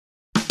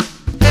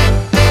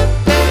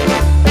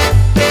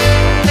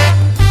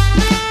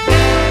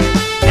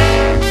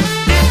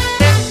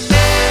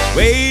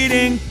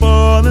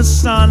the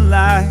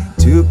sunlight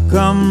to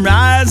come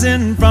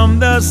rising from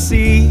the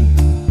sea.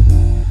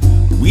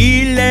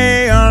 We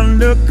lay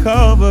under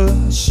cover,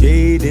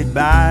 shaded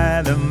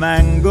by the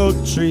mango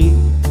tree.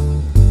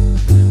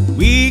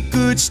 We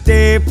could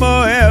stay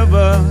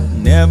forever,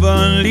 never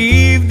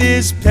leave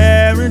this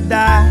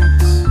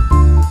paradise,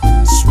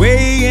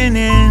 swaying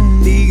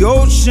in the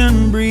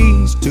ocean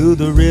breeze to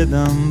the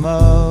rhythm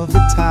of the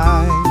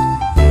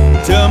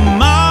tide.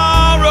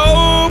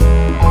 Tomorrow,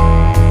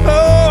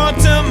 oh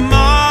tomorrow,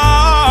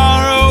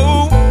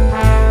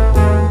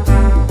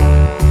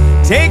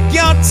 take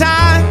your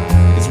time,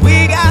 'cause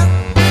we got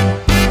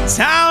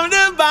time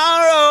to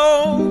borrow.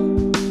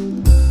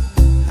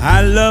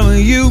 I love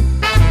you,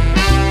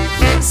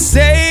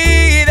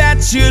 say that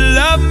you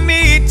love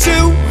me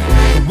too.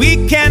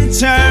 We can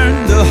turn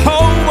the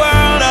whole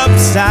world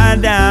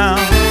upside down.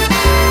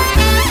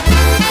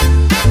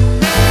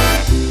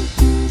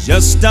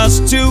 Just us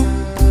two,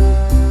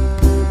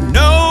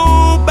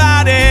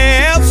 nobody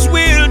else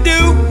will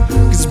do,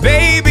 'cause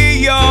baby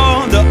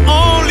you're the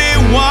only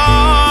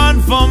one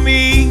for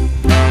me.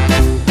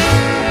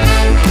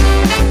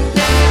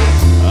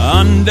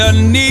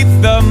 Underneath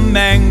the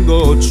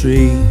mango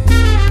tree,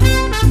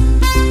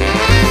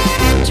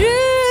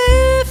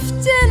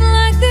 drifting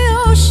like the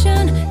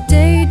ocean,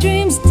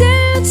 daydreams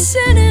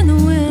dancing in the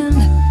wind.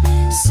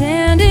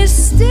 Sand is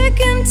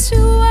sticking to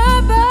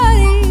our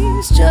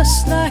bodies,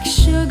 just like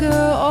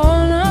sugar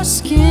on our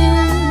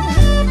skin.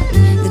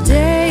 The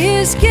day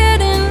is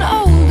getting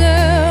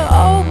older,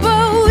 oh,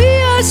 but we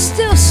are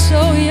still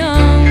so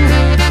young.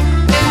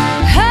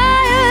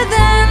 Higher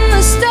than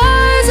the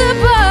stars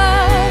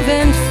above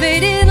and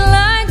fading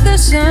like the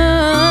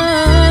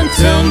sun.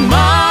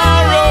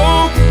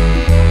 tomorrow,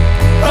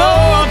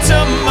 oh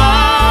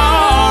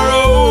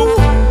tomorrow,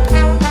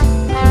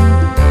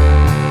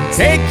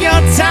 take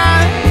your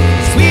time,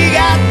 'cause we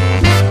got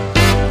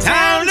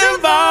time to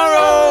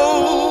borrow.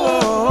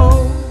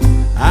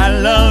 I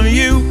love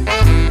you,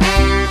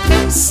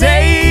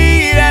 say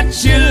that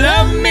you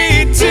love me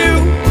too,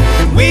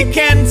 and we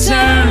can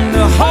turn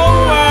the whole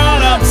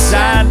world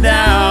upside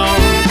down.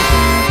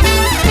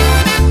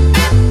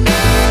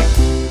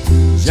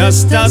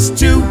 Just us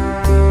two,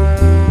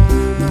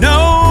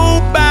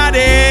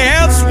 nobody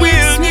else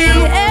will do,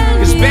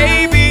 'cause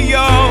baby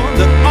you're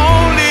the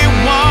only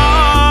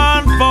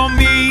one for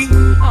me.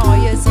 Oh,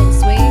 you're so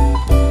sweet.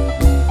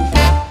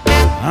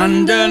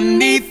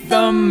 Underneath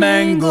the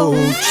mango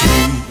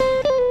tree.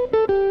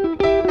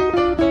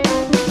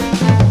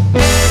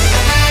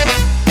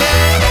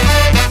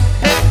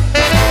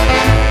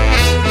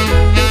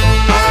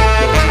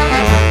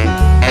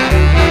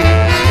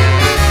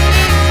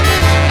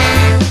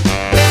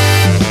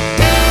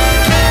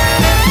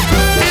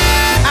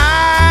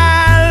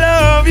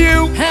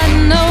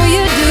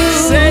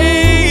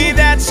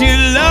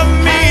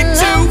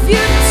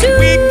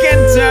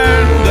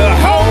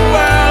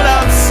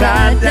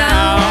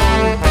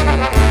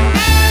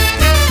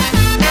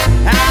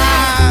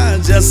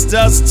 Just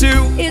us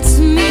two, it's